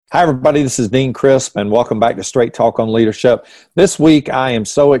Hi, everybody. This is Dean Crisp, and welcome back to Straight Talk on Leadership. This week, I am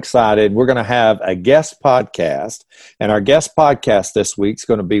so excited. We're going to have a guest podcast, and our guest podcast this week is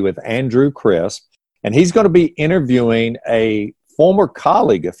going to be with Andrew Crisp, and he's going to be interviewing a former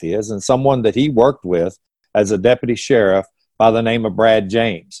colleague of his and someone that he worked with as a deputy sheriff by the name of Brad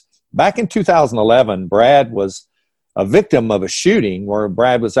James. Back in 2011, Brad was a victim of a shooting where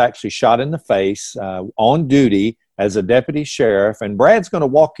Brad was actually shot in the face on duty as a deputy sheriff, and Brad's going to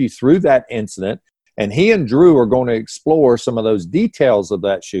walk you through that incident, and he and Drew are going to explore some of those details of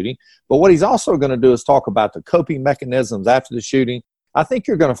that shooting. But what he's also going to do is talk about the coping mechanisms after the shooting. I think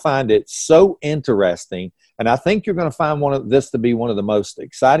you're going to find it so interesting, and I think you're going to find this to be one of the most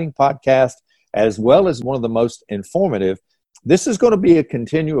exciting podcasts as well as one of the most informative. This is going to be a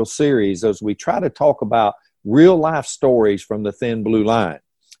continual series as we try to talk about real-life stories from the Thin Blue Line.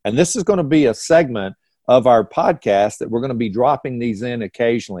 And this is going to be a segment of our podcast that we're going to be dropping these in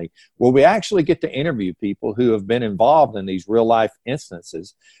occasionally, where we actually get to interview people who have been involved in these real life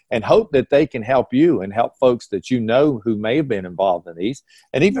instances and hope that they can help you and help folks that you know who may have been involved in these,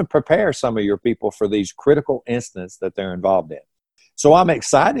 and even prepare some of your people for these critical incidents that they're involved in. So I'm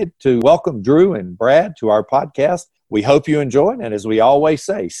excited to welcome Drew and Brad to our podcast. We hope you enjoy it. And as we always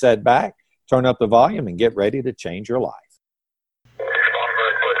say, sit back, turn up the volume, and get ready to change your life.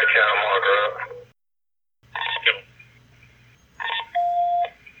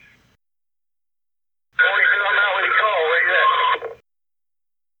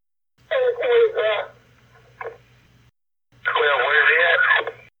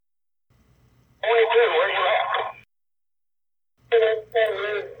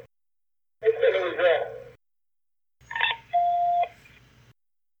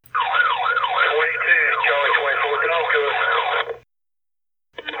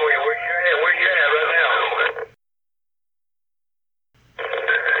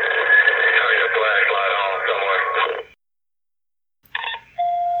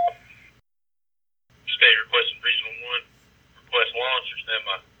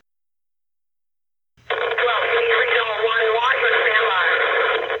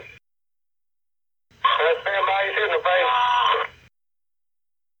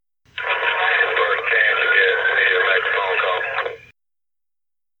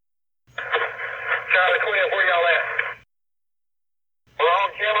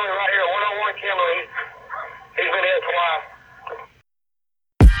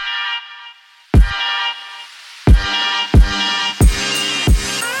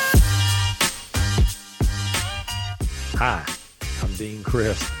 Hi, I'm Dean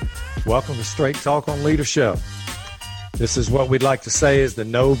Crisp. Welcome to Straight Talk on Leadership. This is what we'd like to say is the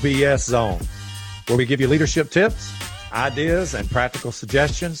no BS zone, where we give you leadership tips, ideas, and practical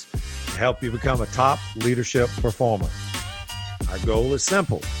suggestions to help you become a top leadership performer. Our goal is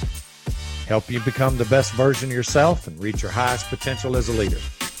simple: help you become the best version of yourself and reach your highest potential as a leader.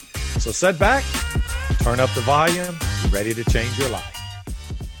 So sit back, turn up the volume, and ready to change your life.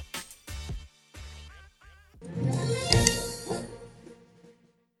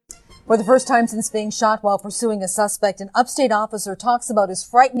 For the first time since being shot while pursuing a suspect, an upstate officer talks about his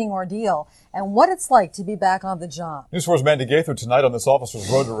frightening ordeal and what it's like to be back on the job. News 4's Mandy Gaither tonight on this officer's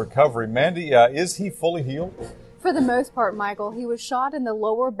road to recovery. Mandy, is he fully healed? For the most part, Michael, he was shot in the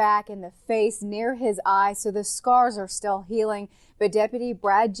lower back and the face near his eye, so the scars are still healing. But Deputy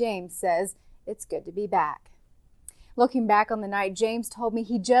Brad James says it's good to be back. Looking back on the night, James told me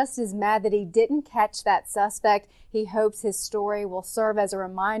he just is mad that he didn't catch that suspect. He hopes his story will serve as a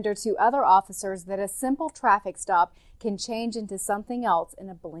reminder to other officers that a simple traffic stop can change into something else in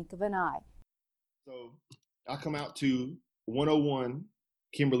a blink of an eye. So I come out to 101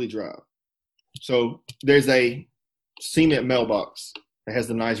 Kimberly Drive. So there's a cement mailbox that has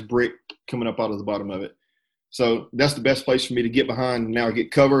the nice brick coming up out of the bottom of it. So that's the best place for me to get behind and now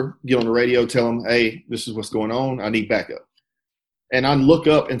get cover, get on the radio, tell them, hey, this is what's going on. I need backup. And I look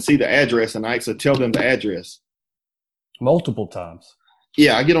up and see the address, and I actually tell them the address. Multiple times.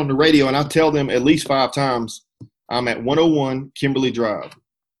 Yeah, I get on the radio, and I tell them at least 5 times I'm at 101 Kimberly Drive.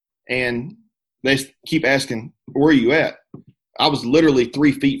 And they keep asking, where are you at? I was literally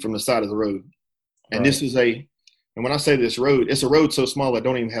 3 feet from the side of the road. And This is and when I say this road, it's a road so small I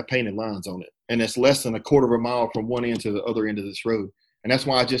don't even have painted lines on it. And it's less than a quarter of a mile from one end to the other end of this road. And that's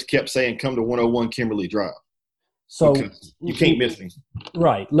why I just kept saying, come to 101 Kimberly Drive. So you can't miss me.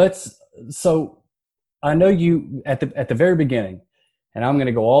 Right. So I know you at the very beginning, and I'm going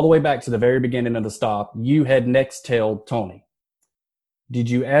to go all the way back to the very beginning of the stop. You had next-tailed Tony. Did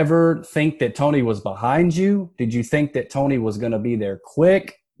you ever think that Tony was behind you? Did you think that Tony was going to be there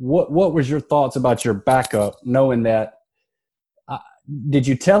quick? What was your thoughts about your backup, knowing that did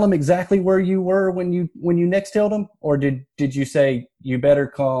you tell him exactly where you were when you next-tailed him, or did you say you better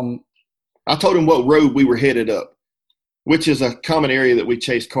come? I told him what road we were headed up, which is a common area that we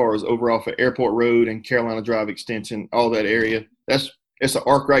chase cars over off of Airport Road and Carolina Drive Extension, all that area. It's an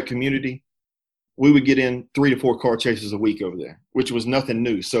Arkwright community. We would get in 3 to 4 car chases a week over there, which was nothing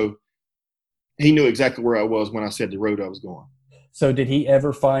new. So he knew exactly where I was when I said the road I was going. So did he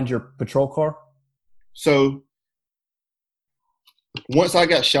ever find your patrol car? So once I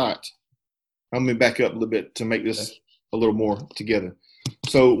got shot, I'm going to back up a little bit to make this a little more together.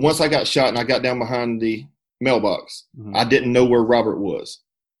 So once I got shot and I got down behind the mailbox, I didn't know where Robert was.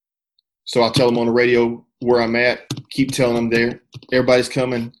 So I tell him on the radio where I'm at, keep telling him there, everybody's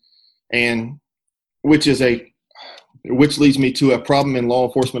coming, and which leads me to a problem in law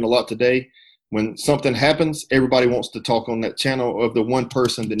enforcement a lot today. When something happens, everybody wants to talk on that channel of the one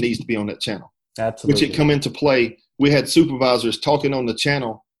person that needs to be on that channel. Absolutely. Which it come into play. We had supervisors talking on the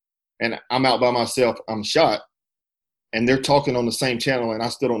channel, and I'm out by myself. I'm shot, and they're talking on the same channel, and I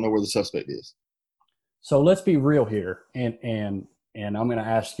still don't know where the suspect is. So let's be real here, and I'm going to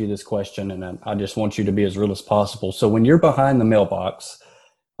ask you this question, and I just want you to be as real as possible. So when you're behind the mailbox,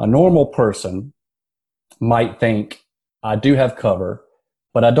 a normal person might think, I do have cover,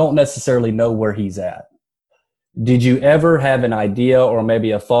 but I don't necessarily know where he's at. Did you ever have an idea or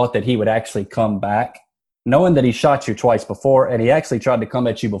maybe a thought that he would actually come back, knowing that he shot you twice before and he actually tried to come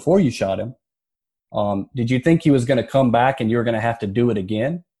at you before you shot him? Did you think he was going to come back and you were going to have to do it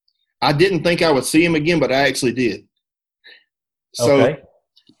again? I didn't think I would see him again, but I actually did. So okay.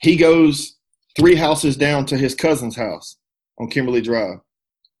 He goes 3 houses down to his cousin's house on Kimberly Drive,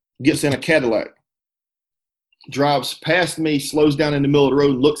 gets in a Cadillac, drives past me, slows down in the middle of the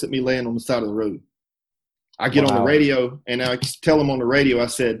road, and looks at me laying on the side of the road. I get on the radio, and I tell him on the radio, I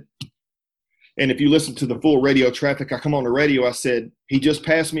said, and if you listen to the full radio traffic, I come on the radio, I said, he just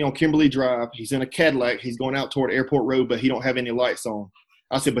passed me on Kimberly Drive. He's in a Cadillac. He's going out toward Airport Road, but he don't have any lights on.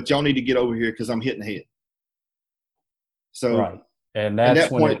 I said, but y'all need to get over here because I'm hitting ahead. So right. And at that's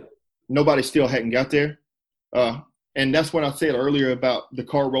that point, nobody still hadn't got there. And that's when I said earlier about the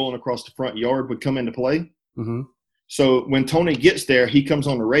car rolling across the front yard would come into play. Mm-hmm. So when Tony gets there, he comes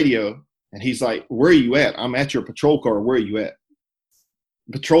on the radio, and he's like, where are you at? I'm at your patrol car. Where are you at?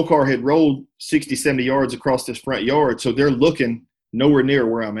 The patrol car had rolled 60, 70 yards across this front yard, so they're looking nowhere near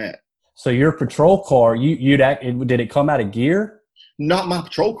where I'm at. So your patrol car, did it come out of gear? Not my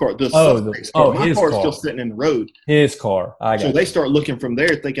patrol car. The suspect's car. My car is still sitting in the road. His car. So they start looking from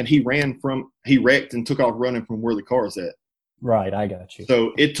there, thinking he wrecked and took off running from where the car is at. Right, I got you.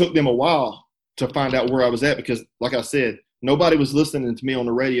 So it took them a while to find out where I was at because, like I said, nobody was listening to me on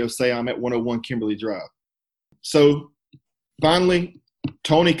the radio say I'm at 101 Kimberly Drive. So finally,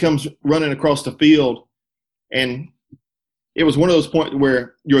 Tony comes running across the field, and it was one of those points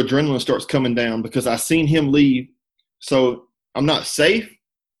where your adrenaline starts coming down because I seen him leave. So I'm not safe,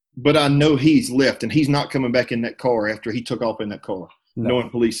 but I know he's left, and he's not coming back in that car after he took off in that car, knowing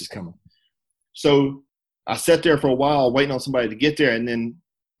police is coming. So I sat there for a while waiting on somebody to get there, and then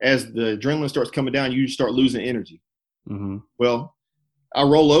as the adrenaline starts coming down, you start losing energy. Mm-hmm. Well, I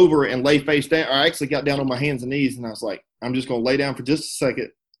roll over and lay face down. I actually got down on my hands and knees, and I was like, I'm just going to lay down for just a second,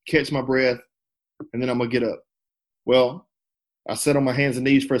 catch my breath, and then I'm going to get up. Well, I sat on my hands and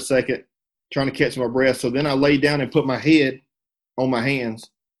knees for a second, trying to catch my breath. So then I laid down and put my head on my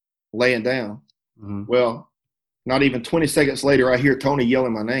hands, laying down. Mm-hmm. Well, not even 20 seconds later, I hear Tony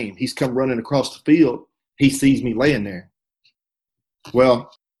yelling my name. He's come running across the field. He sees me laying there.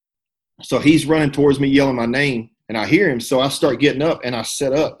 Well, so he's running towards me, yelling my name, and I hear him. So I start getting up, and I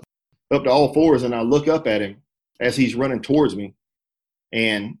sit up to all fours, and I look up at him as he's running towards me.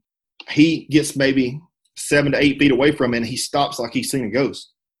 And he gets maybe 7 to 8 feet away from me, and he stops like he's seen a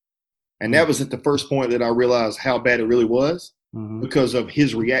ghost. And that was at the first point that I realized how bad it really was because of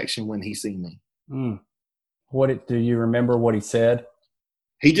his reaction when he seen me. Mm. Do you remember what he said?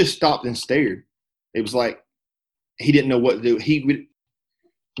 He just stopped and stared. It was like he didn't know what to do.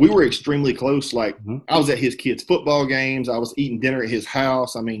 We were extremely close. Like I was at his kids' football games. I was eating dinner at his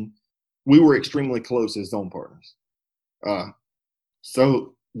house. I mean, we were extremely close as zone partners.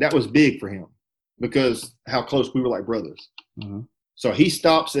 So that was big for him because how close we were like brothers. Mm-hmm. So he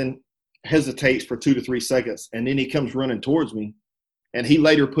stops and hesitates for 2 to 3 seconds, and then he comes running towards me. And he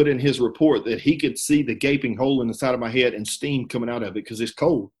later put in his report that he could see the gaping hole in the side of my head and steam coming out of it because it's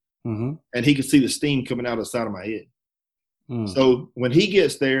cold. Mm-hmm. And he could see the steam coming out of the side of my head. Mm. So when he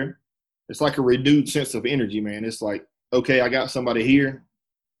gets there, it's like a renewed sense of energy, man. It's like, okay, I got somebody here.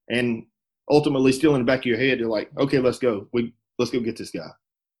 And ultimately, still in the back of your head, you're like, okay, let's go. Let's go get this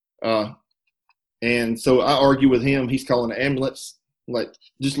guy. And so I argue with him. He's calling an ambulance. like,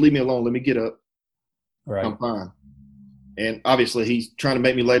 just leave me alone. Let me get up. Right. I'm fine. And obviously he's trying to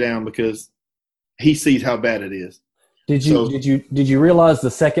make me lay down because he sees how bad it is. Did you realize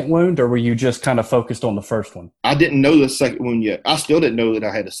the second wound, or were you just kind of focused on the first one? I didn't know the second wound yet. I still didn't know that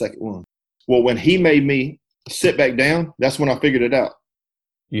I had a second wound. Well, when he made me sit back down, that's when I figured it out.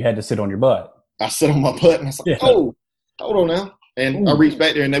 You had to sit on your butt. I sat on my butt and I was like, oh, hold on now. And I reached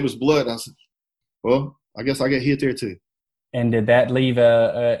back there and there was blood. I said, well, I guess I get hit there too. And did that leave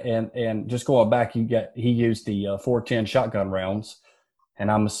and just going back, he used the 410 shotgun rounds, and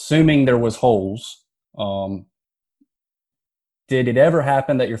I'm assuming there was holes. Did it ever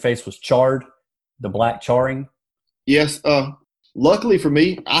happen that your face was charred, the black charring? Yes. Luckily for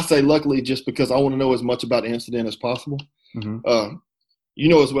me, I say luckily just because I want to know as much about the incident as possible. Mm-hmm. You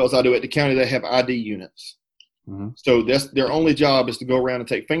know as well as I do, at the county they have ID units. Mm-hmm. So that's their only job is to go around and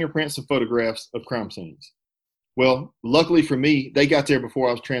take fingerprints and photographs of crime scenes. Well, luckily for me, they got there before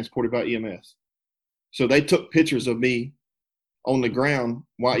I was transported by EMS. So they took pictures of me on the ground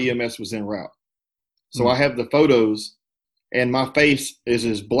while EMS was en route. So I have the photos, and my face is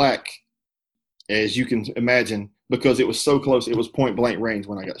as black as you can imagine because it was so close. It was point blank range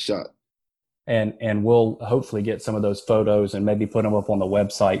when I got shot. And we'll hopefully get some of those photos and maybe put them up on the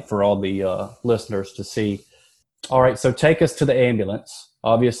website for all the listeners to see. All right, so take us to the ambulance.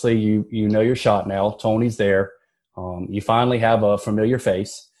 Obviously, you know you're shot now. Tony's there. You finally have a familiar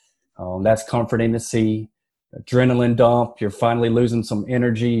face. That's comforting to see. Adrenaline dump. You're finally losing some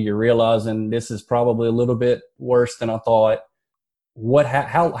energy. You're realizing this is probably a little bit worse than I thought.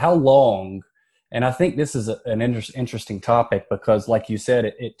 How long? And I think this is an interesting topic because, like you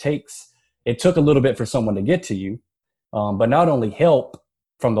said, it took a little bit for someone to get to you, but not only help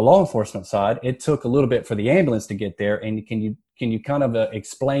from the law enforcement side, it took a little bit for the ambulance to get there. And can you kind of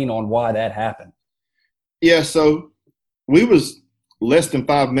explain on why that happened? Yeah, so we was less than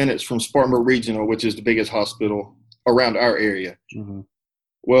 5 minutes from Spartanburg Regional, which is the biggest hospital around our area. Mm-hmm.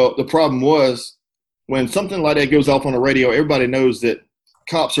 Well, the problem was when something like that goes off on the radio, everybody knows that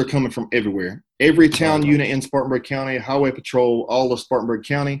cops are coming from everywhere. Every town unit in Spartanburg County, Highway Patrol, all of Spartanburg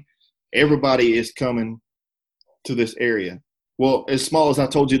County, everybody is coming to this area. Well, as small as I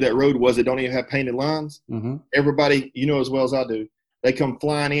told you that road was, it don't even have painted lines. Mm-hmm. Everybody, you know as well as I do, they come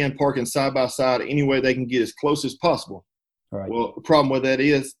flying in, parking side by side any way they can get as close as possible. Right. Well, the problem with that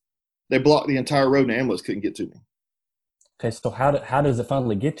is they blocked the entire road and the ambulance couldn't get to me. Okay, so how does it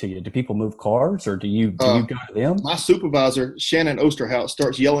finally get to you? Do people move cars or do you go to them? My supervisor, Shannon Osterhout,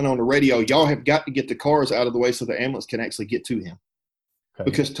 starts yelling on the radio, y'all have got to get the cars out of the way so the ambulance can actually get to him. Okay.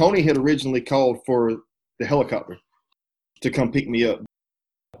 Because Tony had originally called for the helicopter to come pick me up.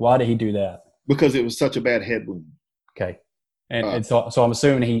 Why did he do that? Because it was such a bad head wound. Okay. And so I'm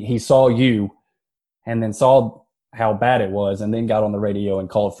assuming he saw you and then saw how bad it was and then got on the radio and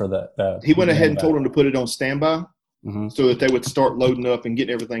called for the he went ahead and told him to put it on standby. Mm-hmm. So that they would start loading up and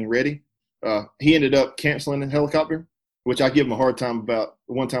getting everything ready. He ended up canceling the helicopter, which I give him a hard time about.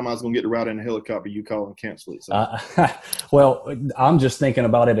 One time I was going to get the ride in the helicopter, you call and cancel it. So. Well, I'm just thinking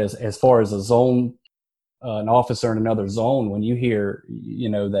about it as far as a zone, an officer in another zone. When you hear,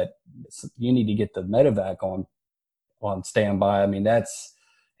 that you need to get the medevac on standby. I mean, that's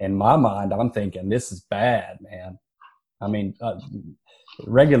in my mind. I'm thinking this is bad, man. I mean.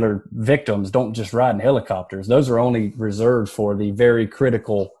 Regular victims don't just ride in helicopters. Those are only reserved for the very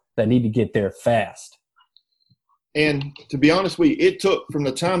critical that need to get there fast. And to be honest with you, it took from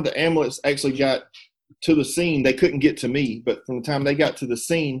the time the ambulance actually got to the scene, they couldn't get to me. But from the time they got to the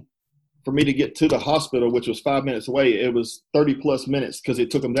scene, for me to get to the hospital, which was 5 minutes away, it was 30 plus minutes because it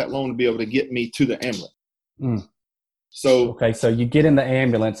took them that long to be able to get me to the ambulance. Mm. So you get in the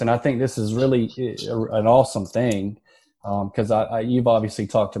ambulance, and I think this is really an awesome thing. Because you've obviously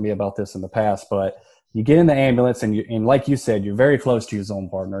talked to me about this in the past, but you get in the ambulance and like you said, you're very close to your zone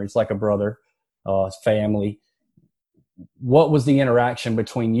partner. He's like a brother, family. What was the interaction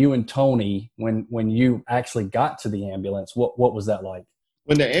between you and Tony when you actually got to the ambulance? What was that like?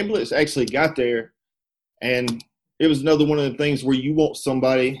 When the ambulance actually got there, and it was another one of the things where you want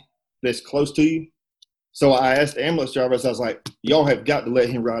somebody that's close to you. So I asked the ambulance drivers, I was like, y'all have got to let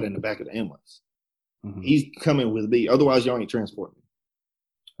him ride in the back of the ambulance. Mm-hmm. He's coming with me. Otherwise, y'all ain't transporting me.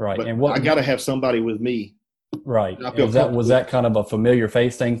 Right. But and I got to have somebody with me. Right. Was that kind of a familiar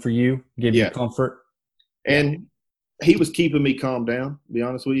face thing for you? Give you comfort? And he was keeping me calm down, to be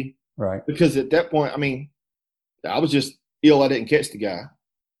honest with you. Right. Because at that point, I mean, I was just ill I didn't catch the guy.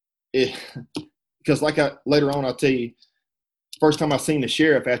 Because later on, I'll tell you, first time I seen the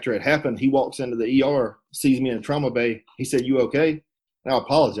sheriff after it happened, he walks into the ER, sees me in trauma bay. He said, "You okay?" And I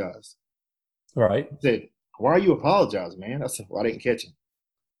apologized. Right. He said, why are you apologizing, man? I said, well, I didn't catch him.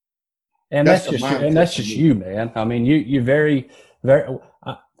 And that's just you, man. I mean, you very, very.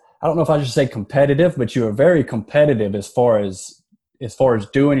 I don't know if I should say competitive, but you are very competitive as far as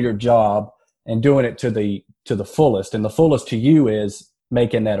doing your job and doing it to the fullest. And the fullest to you is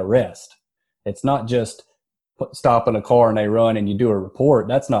making that arrest. It's not just stopping a car and they run and you do a report.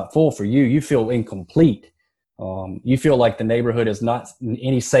 That's not full for you. You feel incomplete. You feel like the neighborhood is not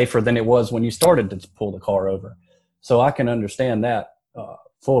any safer than it was when you started to pull the car over. So I can understand that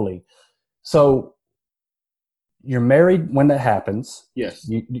fully. So you're married when that happens. Yes.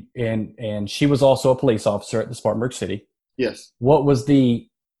 And she was also a police officer at the Spartanburg City. Yes. What was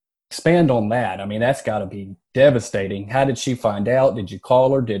expand on that? I mean, that's got to be devastating. How did she find out? Did you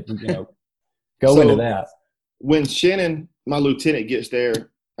call her? Go into that? When Shannon, my lieutenant, gets there,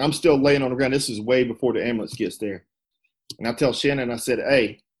 I'm still laying on the ground. This is way before the ambulance gets there. And I tell Shannon, I said,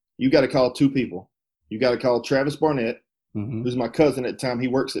 hey, you got to call two people. You got to call Travis Barnett, who's my cousin at the time. He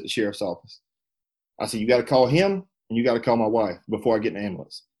works at the sheriff's office. I said, you got to call him and you got to call my wife before I get in the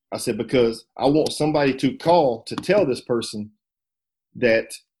ambulance. I said, because I want somebody to call to tell this person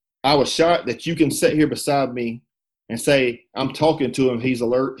that I was shot, that you can sit here beside me and say, I'm talking to him, he's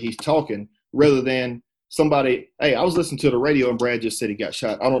alert, he's talking, rather than somebody, hey, I was listening to the radio and Brad just said he got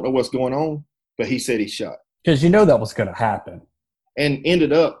shot. I don't know what's going on, but he said he's shot. Because you know that was going to happen. And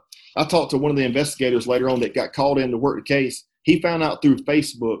ended up, I talked to one of the investigators later on that got called in to work the case. He found out through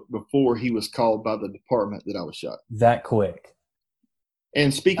Facebook before he was called by the department that I was shot. That quick.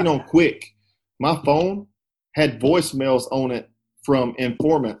 And speaking on quick, my phone had voicemails on it from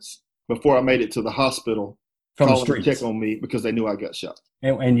informants before I made it to the hospital, from the calling streets, to check on me because they knew I got shot.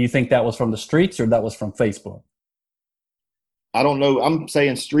 And you think that was from the streets or that was from Facebook? I don't know. I'm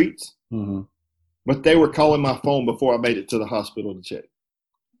saying streets, but they were calling my phone before I made it to the hospital to check.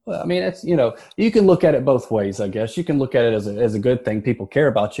 Well, I mean, it's, you can look at it both ways, I guess. You can look at it as a good thing. People care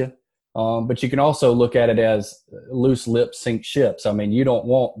about you. But you can also look at it as loose lips sink ships. I mean, you don't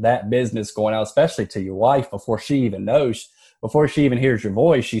want that business going out, especially to your wife, before she even knows, before she even hears your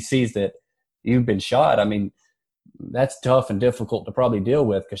voice, she sees that you've been shot. I mean, that's tough and difficult to probably deal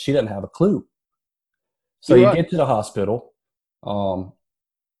with because she doesn't have a clue. So you get to the hospital.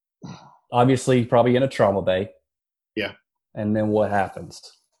 Obviously, probably in a trauma bay. Yeah. And then what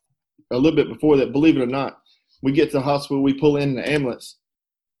happens? A little bit before that, believe it or not, we get to the hospital, we pull in the ambulance,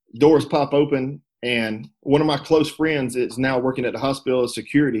 doors pop open, and one of my close friends is now working at the hospital as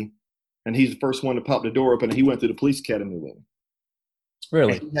security, and he's the first one to pop the door open, and he went through the police academy with me.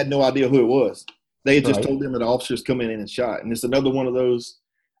 Really? And he had no idea who it was. They had just told him that the officers come in and shot. And it's another one of those,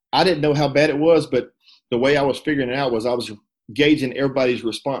 I didn't know how bad it was, but the way I was figuring it out was I was gauging everybody's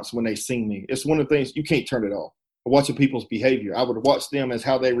response when they seen me. It's one of the things, you can't turn it off. Watching people's behavior. I would watch them as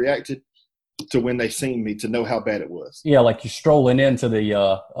how they reacted to when they seen me to know how bad it was. Yeah, like you're strolling into the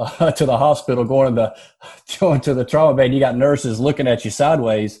to the hospital, going to the trauma bay, and you got nurses looking at you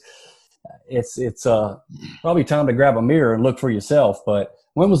sideways. It's probably time to grab a mirror and look for yourself. But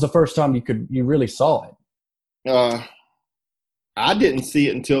when was the first time you really saw it? I didn't see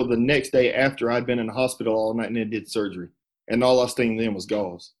it until the next day after I'd been in the hospital all night and then did surgery, and all I seen then was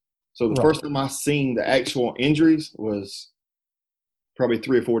gauze. So the first time I seen the actual injuries was probably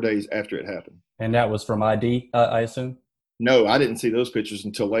 3 or 4 days after it happened. And that was from ID, I assume? No, I didn't see those pictures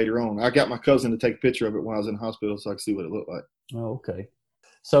until later on. I got my cousin to take a picture of it when I was in the hospital so I could see what it looked like. Oh, okay.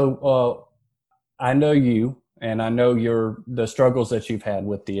 So I know you, and I know the struggles that you've had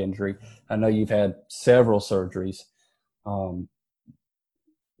with the injury. I know you've had several surgeries.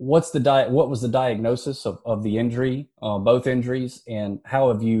 What was the diagnosis of the injury, both injuries, and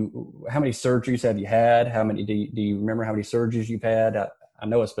how many surgeries have you had? How many do you remember how many surgeries you've had? I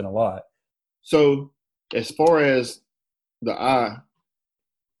know it's been a lot. So as far as the eye,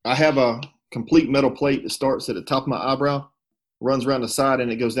 I have a complete metal plate that starts at the top of my eyebrow, runs around the side,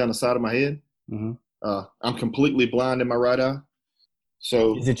 and it goes down the side of my head. Mm-hmm. I'm completely blind in my right eye.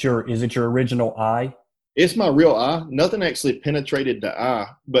 So is it your original eye? It's my real eye. Nothing actually penetrated the eye,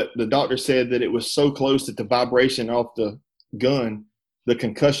 but the doctor said that it was so close that the vibration off the gun, the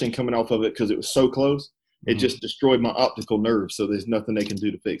concussion coming off of it because it was so close, it just destroyed my optical nerve, so there's nothing they can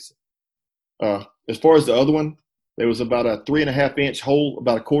do to fix it. As far as the other one, there was about a 3.5-inch hole,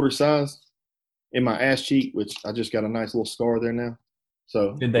 about a quarter size, in my ass cheek, which I just got a nice little scar there now.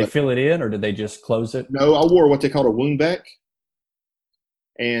 So did they fill it in or did they just close it? No, I wore what they call a wound vac,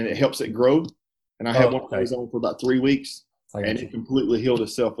 and it helps it grow. And I had one of those on for about 3 weeks, and it completely healed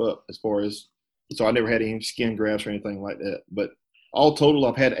itself up so I never had any skin grafts or anything like that. But all total,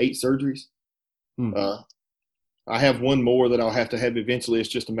 I've had 8 surgeries. I have one more that I'll have to have eventually. It's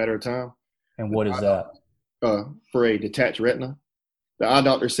just a matter of time. And what is that? for a detached retina. The eye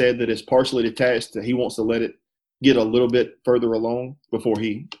doctor said that it's partially detached, that he wants to let it get a little bit further along before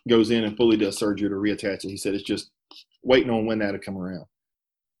he goes in and fully does surgery to reattach it. He said it's just waiting on when that'll come around.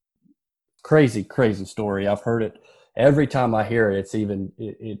 Crazy story. I've heard it every time I hear it.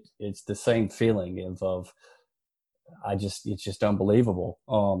 It's the same feeling of it's just unbelievable.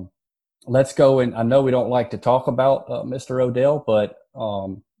 Let's go, and I know we don't like to talk about Mr. Odell, but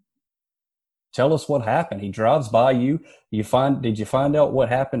tell us what happened. He drives by you. Did you find out what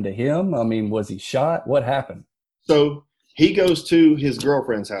happened to him? I mean, was he shot? What happened? So he goes to his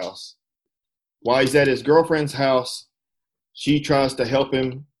girlfriend's house. While he's at his girlfriend's house, she tries to help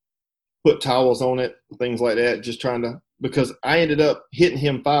him put towels on it, things like that, because I ended up hitting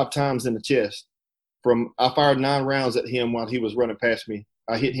him 5 times in the chest. I fired 9 rounds at him while he was running past me.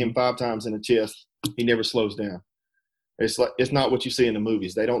 I hit him 5 times in the chest. He never slows down. It's not what you see in the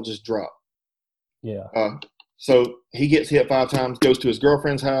movies. They don't just drop. Yeah. So he gets hit 5 times, goes to his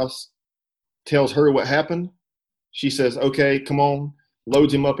girlfriend's house, tells her what happened. She says, okay, come on,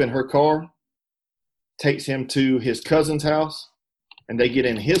 loads him up in her car, takes him to his cousin's house, and they get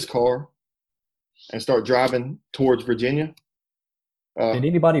in his car and start driving towards Virginia. Did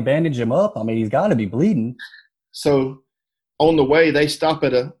anybody bandage him up? I mean, he's got to be bleeding. So on the way, they stop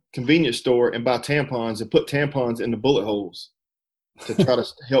at a convenience store and buy tampons and put tampons in the bullet holes to try to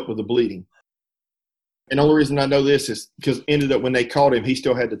help with the bleeding. And the only reason I know this is because ended up when they caught him, he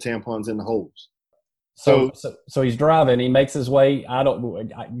still had the tampons in the holes. So he's driving. He makes his way.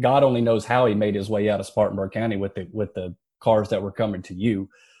 God only knows how he made his way out of Spartanburg County with the cars that were coming to you.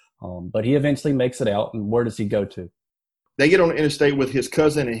 But he eventually makes it out. And where does he go to? They get on the interstate with his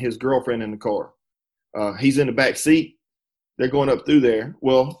cousin and his girlfriend in the car. He's in the back seat. They're going up through there.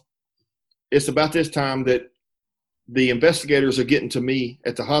 Well, it's about this time that the investigators are getting to me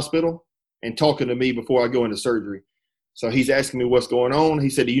at the hospital and talking to me before I go into surgery. So he's asking me what's going on. He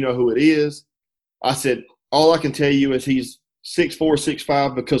said, do you know who it is? I said, all I can tell you is he's 6'4",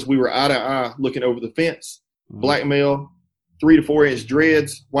 6'5", because we were eye to eye looking over the fence. Black male, 3 to 4 inch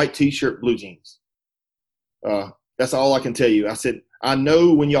dreads, white T-shirt, blue jeans. That's all I can tell you. I said, I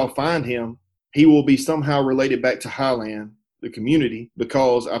know when y'all find him, he will be somehow related back to Highland, the community,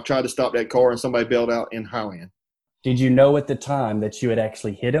 because I've tried to stop that car and somebody bailed out in Highland. Did you know at the time that you had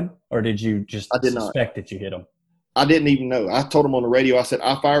actually hit him, or did you just suspect that you hit him? I didn't even know. I told him on the radio, I said,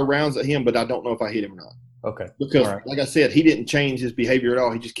 I fired rounds at him, but I don't know if I hit him or not. Okay. Because, like I said, he didn't change his behavior at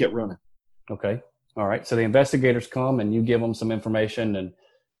all. He just kept running. Okay. All right. So the investigators come and you give them some information, and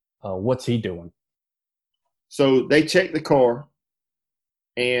what's he doing? So they check the car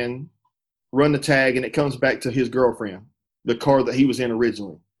and run the tag, and it comes back to his girlfriend, the car that he was in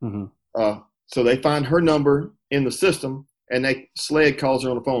originally. Mm-hmm. So they find her number in the system, and SLED calls her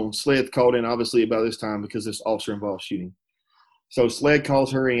on the phone. SLED called in, obviously, about this time because this officer-involved shooting. So SLED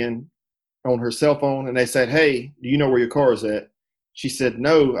calls her in on her cell phone, and they said, hey, do you know where your car is at? She said,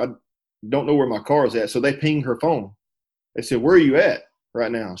 no, I don't know where my car is at. So they pinged her phone. They said, where are you at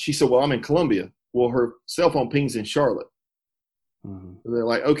right now? She said, well, I'm in Columbia. Well, her cell phone pings in Charlotte. Mm-hmm. So they're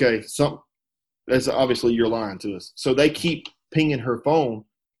like, okay, that's obviously you're lying to us. So they keep pinging her phone,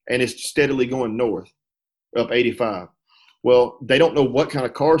 and it's steadily going north up 85. Well, they don't know what kind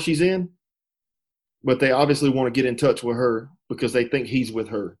of car she's in, but they obviously want to get in touch with her because they think he's with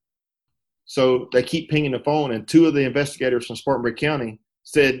her. So they keep pinging the phone, and 2 of the investigators from Spartanburg County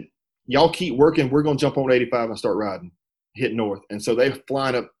said, y'all keep working. We're going to jump on 85 and start riding, hit north. And so they're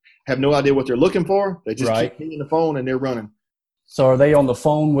flying up, have no idea what they're looking for. They just keep pinging the phone, and they're running. So are they on the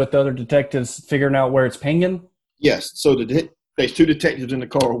phone with other detectives figuring out where it's pinging? Yes. So there's 2 detectives in the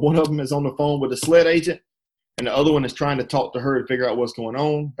car. One of them is on the phone with the SLED agent, and the other one is trying to talk to her to figure out what's going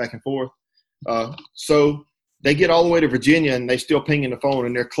on, back and forth. So they get all the way to Virginia, and they still pinging the phone,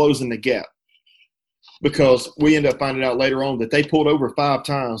 and they're closing the gap. Because we end up finding out later on that they pulled over 5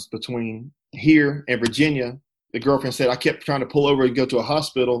 times between here and Virginia. The girlfriend said, I kept trying to pull over and go to a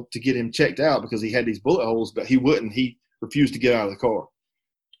hospital to get him checked out because he had these bullet holes, but he wouldn't. He refused to get out of the car.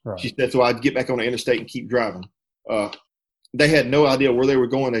 Right. She said, so I'd get back on the interstate and keep driving. They had no idea where they were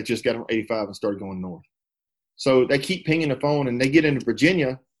going. They just got on 85 and started going north. So they keep pinging the phone, and they get into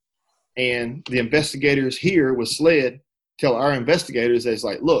Virginia, and the investigators here with SLED tell our investigators, it's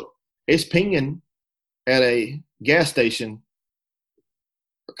like, look, it's pinging at a gas station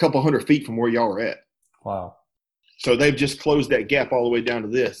a couple hundred feet from where y'all are at. Wow. So they've just closed that gap all the way down to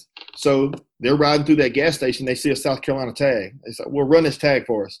this. So they're riding through that gas station. They see a South Carolina tag. They say, well, run this tag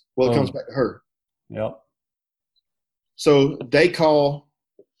for us. Well, it comes back to her. Yep. So they call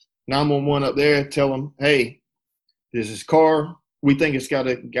 911 up there, tell them, hey, there's this car. we think it's got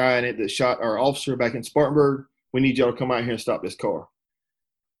a guy in it that shot our officer back in Spartanburg. We need y'all to come out here and stop this car.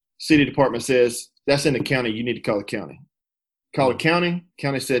 City department says, that's in the county. You need to call the county. Call the county.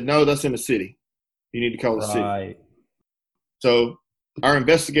 County said, no, that's in the city. You need to call the city. So our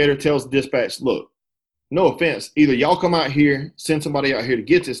investigator tells dispatch, look, no offense, either y'all come out here, send somebody out here to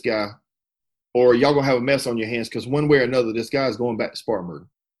get this guy, or y'all going to have a mess on your hands because one way or another, this guy is going back to Spartanburg.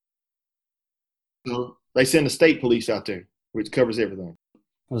 So they send the state police out there, which covers everything.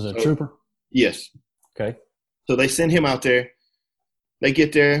 Was it a trooper? Yes. Okay. So they send him out there. They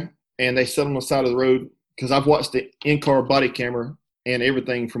get there, and they sit on the side of the road because I've watched the in-car body camera and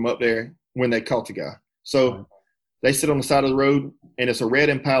everything from up there when they caught the guy. So they sit on the side of the road, and it's a red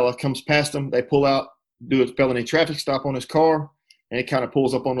Impala comes past them. They pull out, do a felony traffic stop on his car, and it kind of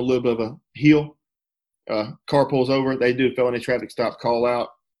pulls up on a little bit of a hill. Car pulls over. They do a felony traffic stop, call out.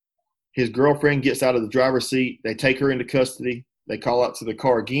 His girlfriend gets out of the driver's seat. They take her into custody. They call out to the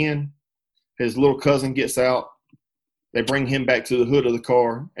car again. His little cousin gets out. They bring him back to the hood of the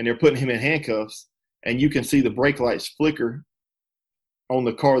car, and they're putting him in handcuffs. And you can see the brake lights flicker on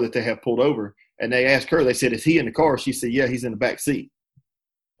the car that they have pulled over. And they ask her, they said, is he in the car? She said, yeah, he's in the back seat.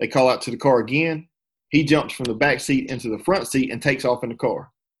 They call out to the car again. He jumps from the back seat into the front seat and takes off in the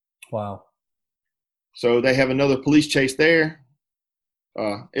car. Wow. So they have another police chase there.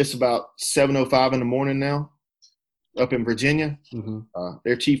 It's about 7:05 in the morning now up in Virginia. Mm-hmm.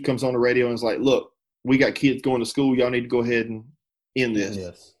 Their chief comes on the radio and is like, look, we got kids going to school. Y'all need to go ahead and end this.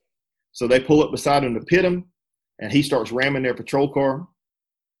 Yes. So they pull up beside him to pit him, and he starts ramming their patrol car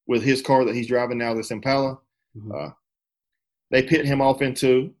with his car that he's driving now, this Impala. Mm-hmm. They pit him off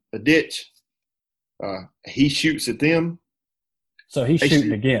into a ditch. He shoots at them. So he's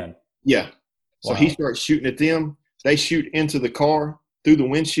shooting again. Yeah. So he starts shooting at them. They shoot into the car through the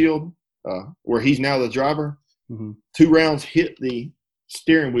windshield where he's now the driver. Mm-hmm. 2 rounds hit the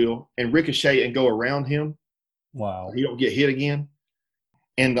steering wheel and ricochet and go around him. Wow. He don't get hit again.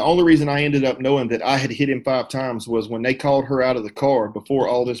 And the only reason I ended up knowing that I had hit him 5 times was when they called her out of the car before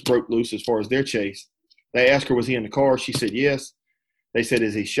all this broke loose as far as their chase. They asked her, was he in the car? She said, yes. They said,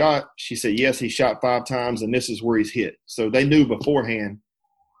 is he shot? She said, yes, he shot 5 times, and this is where he's hit. So they knew beforehand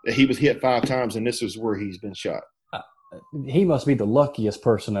that he was hit 5 times, and this is where he's been shot. He must be the luckiest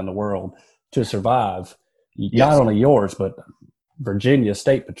person in the world to survive. Not only yours, but Virginia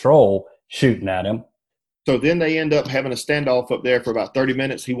State Patrol shooting at him. So then they end up having a standoff up there for about 30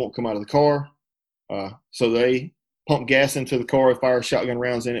 minutes. He won't come out of the car. So they pump gas into the car, fire shotgun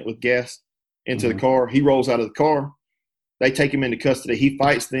rounds in it with gas into the car. He rolls out of the car. They take him into custody. He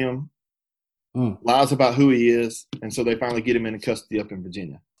fights them, lies about who he is, and so they finally get him into custody up in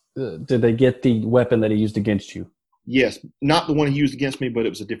Virginia. Did they get the weapon that he used against you? Yes, not the one he used against me, but it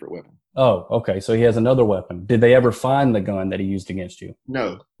was a different weapon. Oh, okay. So he has another weapon. Did they ever find the gun that he used against you?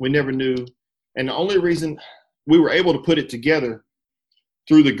 No, we never knew. And the only reason we were able to put it together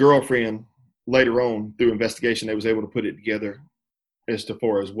through the girlfriend later on, through investigation, they was able to put it together as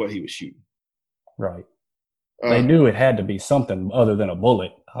far as what he was shooting. Right. They knew it had to be something other than a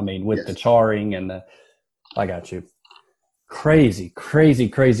bullet. I mean, with the charring and I got you. Crazy, crazy,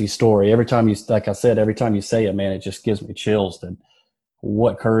 crazy story. Every time you, like I said, every time you say it, man, it just gives me chills. That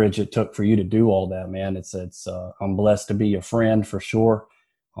what courage it took for you to do all that, man. It's I'm blessed to be your friend for sure.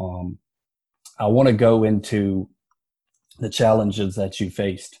 I want to go into the challenges that you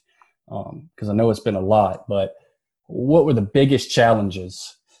faced because I know it's been a lot. But what were the biggest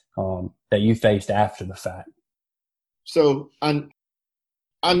challenges that you faced after the fact? So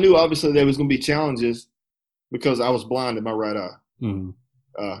I knew obviously there was going to be challenges because I was blind in my right eye.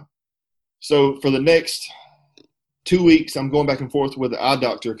 Mm-hmm. So for the next 2 weeks, I'm going back and forth with the eye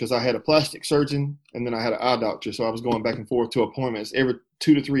doctor because I had a plastic surgeon and then I had an eye doctor. So I was going back and forth to appointments. Every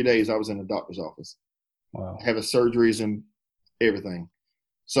 2 to 3 days I was in the doctor's office. Wow. Having surgeries and everything.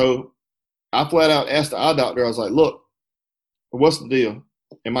 So I flat out asked the eye doctor, I was like, look, what's the deal?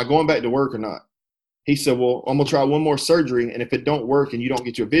 Am I going back to work or not? He said, well, I'm going to try one more surgery, and if it don't work and you don't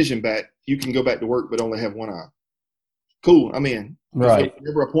get your vision back, you can go back to work but only have one eye. Cool, I'm in. Right. There's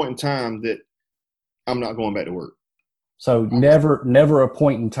never a point in time that I'm not going back to work. So never a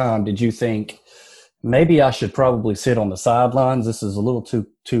point in time did you think, maybe I should probably sit on the sidelines, this is a little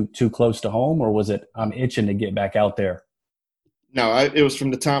too close to home, or was it I'm itching to get back out there? No, it was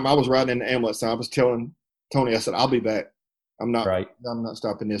from the time I was riding in the ambulance. I was telling Tony, I said, I'll be back. I'm not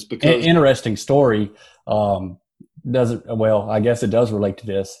stopping this because interesting story. I guess it does relate to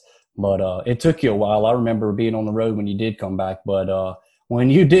this, but it took you a while. I remember being on the road when you did come back, but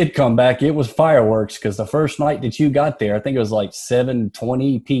when you did come back, it was fireworks because the first night that you got there, I think it was like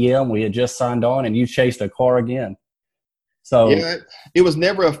 7:20 p.m. We had just signed on and you chased a car again. So yeah, it was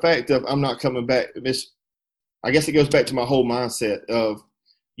never a fact of I'm not coming back. I guess it goes back to my whole mindset of,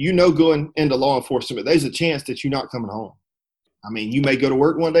 going into law enforcement, there's a chance that you're not coming home. I mean, you may go to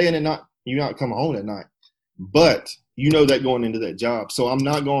work one day and then you're not coming home at night, but that going into that job. So I'm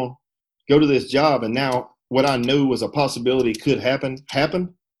not going to go to this job and now what I knew was a possibility could happen,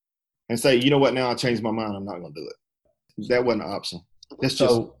 and say, you know what, now I changed my mind. I'm not going to do it. That wasn't an option. That's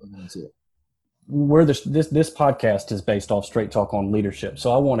it. Where this podcast is based off Straight Talk on leadership.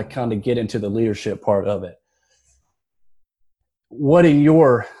 So I want to kind of get into the leadership part of it. What in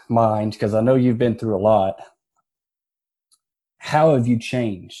your mind, because I know you've been through a lot, how have you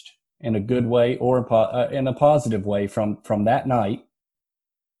changed in a good way or in a positive way from that night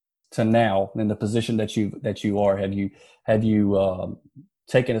to now in the position that you are? Have you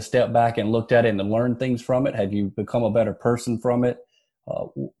taken a step back and looked at it and learned things from it? Have you become a better person from it?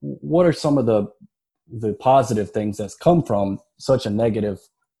 What are some of the positive things that's come from such a negative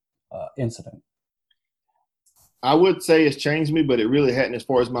incident? I would say it's changed me, but it really hadn't as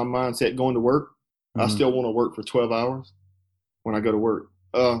far as my mindset going to work. Mm-hmm. I still want to work for 12 hours when I go to work.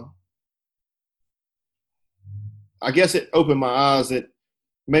 I guess it opened my eyes. It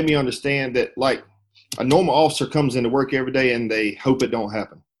made me understand that, like, a normal officer comes into work every day and they hope it don't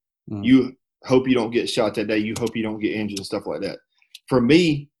happen. Mm-hmm. You hope you don't get shot that day. You hope you don't get injured and stuff like that. For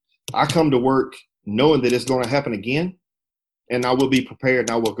me, I come to work knowing that it's going to happen again, and I will be prepared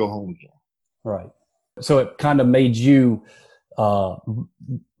and I will go home again. Right. So it kind of made you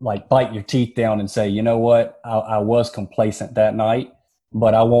like bite your teeth down and say, you know what, I was complacent that night,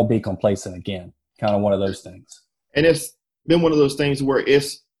 but I won't be complacent again. Kind of one of those things. And it's been one of those things where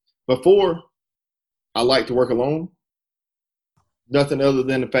before I like to work alone. Nothing other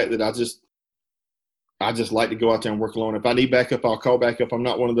than the fact that I just like to go out there and work alone. If I need backup, I'll call backup. I'm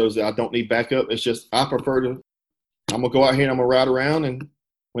not one of those that I don't need backup. It's just I'm going to go out here and I'm going to ride around, and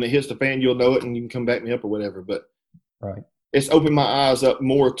when it hits the fan, you'll know it and you can come back me up or whatever. But right. It's opened my eyes up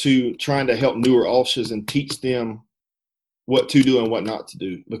more to trying to help newer officers and teach them what to do and what not to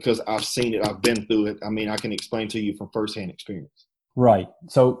do, because I've seen it. I've been through it. I mean, I can explain to you from firsthand experience. Right.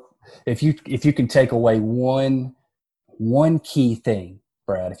 So if you can take away one key thing,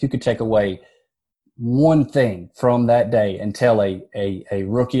 Brad, if you could take away one thing from that day and tell a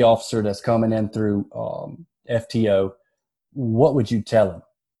rookie officer that's coming in through FTO, what would you tell him?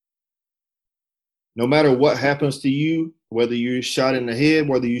 No matter what happens to you, whether you're shot in the head,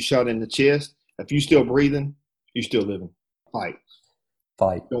 whether you're shot in the chest, if you're still breathing, you're still living. Fight.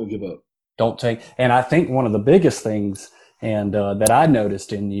 Don't give up. And I think one of the biggest things and that I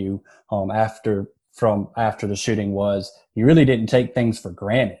noticed in you after the shooting was you really didn't take things for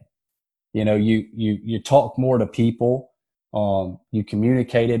granted. You know, you talk more to people. You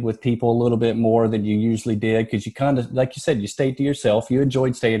communicated with people a little bit more than you usually did, because you kind of, like you said, you stayed to yourself. You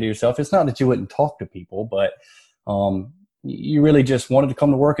enjoyed staying to yourself. It's not that you wouldn't talk to people, but you really just wanted to come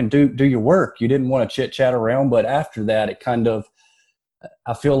to work and do your work. You didn't want to chit chat around. But after that, it kind of,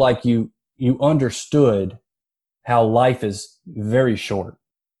 I feel like you understood how life is very short,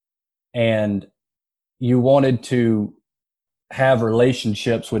 and you wanted to have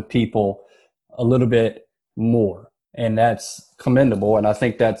relationships with people a little bit more. And that's commendable. And I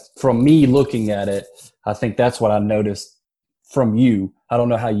think that's, from me looking at it, I think that's what I noticed from you. I don't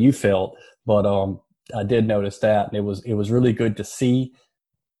know how you felt, but I did notice that. And it was really good to see.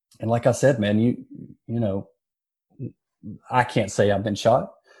 And like I said, man, you know, I can't say I've been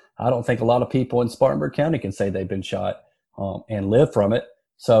shot. I don't think a lot of people in Spartanburg County can say they've been shot and live from it.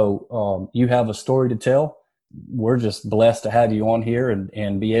 So you have a story to tell. We're just blessed to have you on here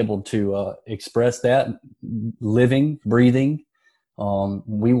and be able to express that, living, breathing.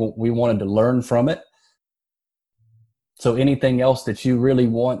 We wanted to learn from it. So anything else that you really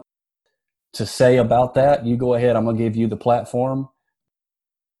want to say about that, you go ahead. I'm going to give you the platform.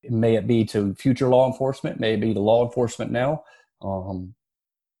 May it be to future law enforcement, may it be to law enforcement now.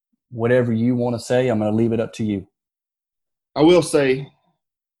 Whatever you want to say, I'm going to leave it up to you. I will say,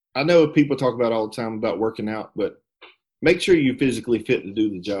 I know people talk about all the time about working out, but make sure you're physically fit to do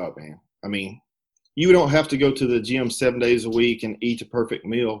the job, man. I mean, you don't have to go to the gym 7 days a week and eat a perfect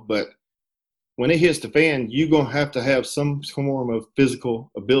meal, but when it hits the fan, you're going to have some form of physical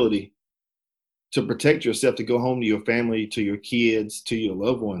ability to protect yourself, to go home to your family, to your kids, to your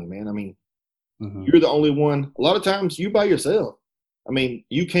loved ones, man. I mean, You're the only one. A lot of times you by yourself. I mean,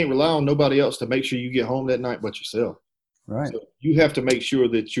 you can't rely on nobody else to make sure you get home that night but yourself. Right. So you have to make sure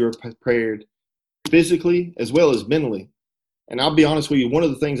that you're prepared physically as well as mentally. And I'll be honest with you, one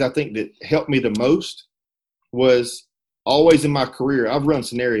of the things I think that helped me the most was always in my career, I've run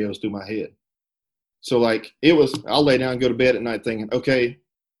scenarios through my head. So like I'll lay down and go to bed at night thinking, okay,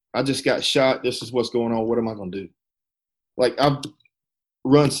 I just got shot. This is what's going on. What am I going to do? Like I've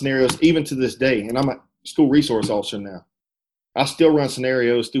run scenarios even to this day, and I'm a school resource officer now. I still run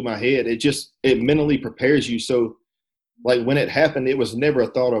scenarios through my head. It mentally prepares you. So like when it happened, it was never a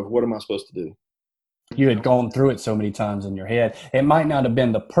thought of what am I supposed to do? You had gone through it so many times in your head. It might not have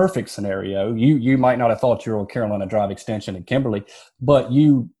been the perfect scenario. You might not have thought you were on Carolina Drive Extension in Kimberly, but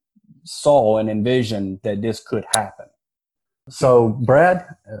you saw and envisioned that this could happen. So, Brad,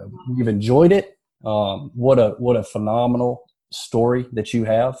 you've enjoyed it. What a phenomenal story that you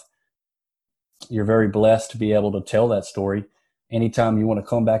have. You're very blessed to be able to tell that story. Anytime you want to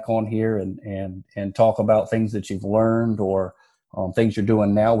come back on here and talk about things that you've learned or things you're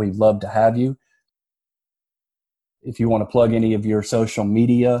doing now, we'd love to have you. If you want to plug any of your social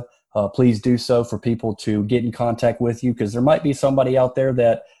media, please do so for people to get in contact with you, because there might be somebody out there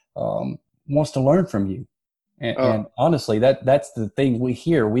that wants to learn from you. And honestly, that's the thing we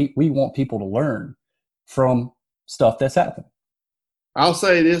hear. We want people to learn from stuff that's happened. I'll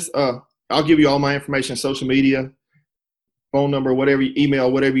say this. I'll give you all my information, social media, phone number, whatever,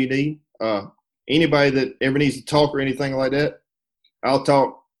 email, whatever you need. Anybody that ever needs to talk or anything like that, I'll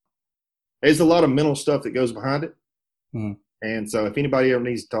talk. There's a lot of mental stuff that goes behind it. Mm-hmm. And so if anybody ever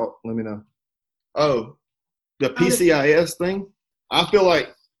needs to talk, let me know. Oh, the PCIS thing, I feel like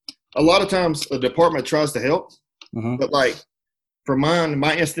a lot of times the department tries to help, but like for mine,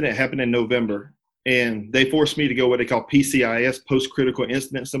 my incident happened in November, and they forced me to go what they call PCIS, Post-Critical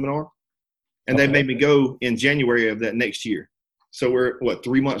Incident Seminar, and they made me go in January of that next year. So we're,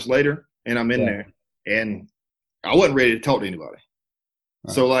 3 months later, and I'm in there, and I wasn't ready to talk to anybody.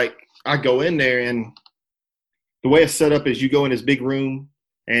 Right. So like I go in there, and the way it's set up is you go in this big room,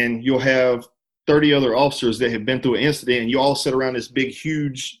 and you'll have 30 other officers that have been through an incident, and you all sit around this big,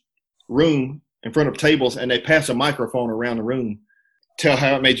 huge room in front of tables, and they pass a microphone around the room, tell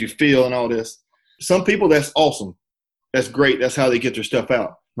how it made you feel and all this. Some people, that's awesome. That's great. That's how they get their stuff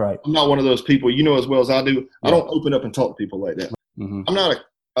out. Right. I'm not one of those people. You know as well as I do. Yeah. I don't open up and talk to people like that. Mm-hmm. I'm not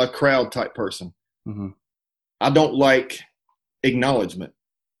a crowd type person. Mm-hmm. I don't like acknowledgement.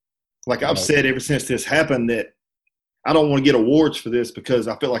 Like I've said ever since this happened that I don't want to get awards for this because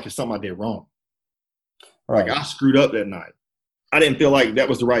I feel like it's something I did wrong. Right. Like I screwed up that night. I didn't feel like that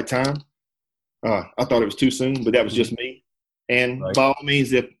was the right time. I thought it was too soon, but that was just me. And by all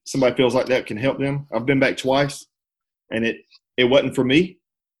means, if somebody feels like that can help them. I've been back twice, and it wasn't for me.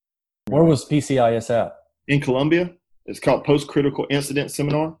 Where was PCIS at? In Columbia. It's called Post-Critical Incident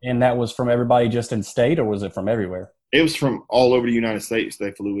Seminar. And that was from everybody just in state, or was it from everywhere? It was from all over the United States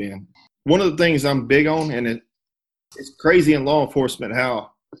they flew in. One of the things I'm big on, and it's crazy in law enforcement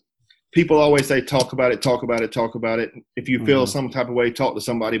how people always say, talk about it, talk about it, talk about it. If you feel some type of way, talk to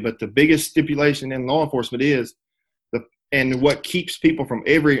somebody. But the biggest stipulation in law enforcement is and what keeps people from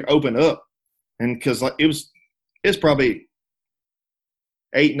ever open up. And because like it's probably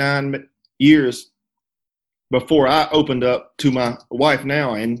 8-9 years before I opened up to my wife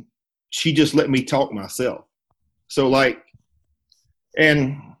now, and she just let me talk myself. So like,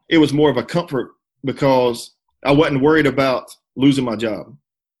 and it was more of a comfort because I wasn't worried about losing my job.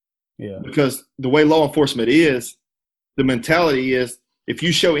 Yeah. Because the way law enforcement is, the mentality is if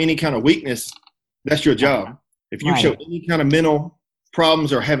you show any kind of weakness, that's your job. If you show any kind of mental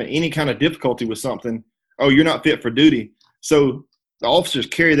problems or having any kind of difficulty with something, oh, you're not fit for duty. So the officers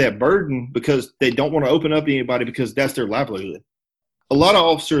carry that burden because they don't want to open up to anybody because that's their livelihood. A lot of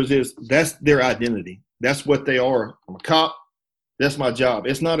officers that's their identity. That's what they are. I'm a cop. That's my job.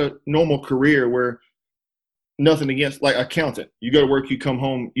 It's not a normal career where nothing against, like accountant. You go to work, you come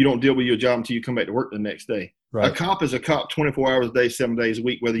home, you don't deal with your job until you come back to work the next day. Right. A cop is a cop 24 hours a day, 7 days a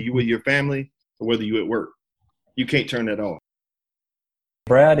week, whether you with your family or whether you at work. You can't turn that off.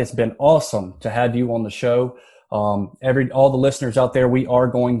 Brad, it's been awesome to have you on the show. All the listeners out there, we are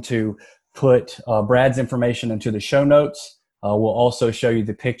going to put Brad's information into the show notes. We'll also show you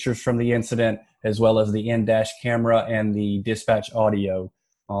the pictures from the incident as well as the in-dash camera and the dispatch audio.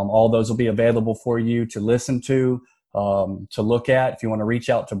 All those will be available for you to listen to look at. If you want to reach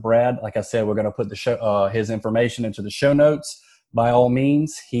out to Brad, like I said, we're going to put his information into the show notes. By all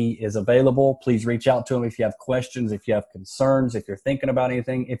means, he is available. Please reach out to him if you have questions, if you have concerns, if you're thinking about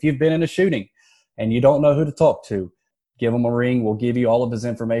anything. If you've been in a shooting and you don't know who to talk to, give him a ring. We'll give you all of his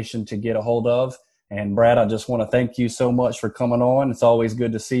information to get a hold of. And Brad, I just want to thank you so much for coming on. It's always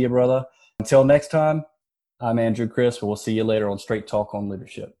good to see you, brother. Until next time, I'm Andrew Crisp. We'll see you later on Straight Talk on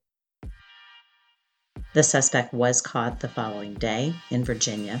Leadership. The suspect was caught the following day in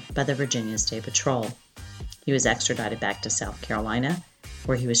Virginia by the Virginia State Patrol. He was extradited back to South Carolina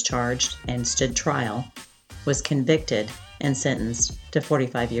where he was charged and stood trial, was convicted and sentenced to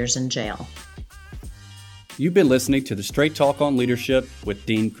 45 years in jail. You've been listening to the Straight Talk on Leadership with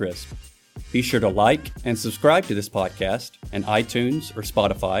Dean Crisp. Be sure to like and subscribe to this podcast in iTunes or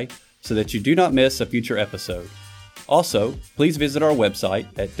Spotify so that you do not miss a future episode. Also, please visit our website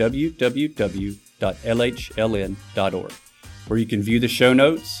at www.lhln.org, where you can view the show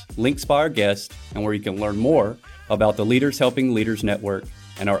notes, links by our guests, and where you can learn more about the Leaders Helping Leaders Network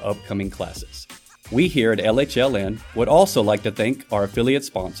and our upcoming classes. We here at LHLN would also like to thank our affiliate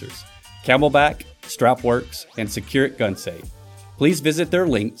sponsors, Camelback, Strapworks, and Security Gun Safe. Please visit their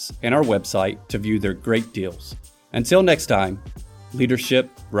links and our website to view their great deals. Until next time, leadership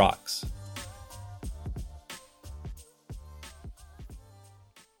rocks.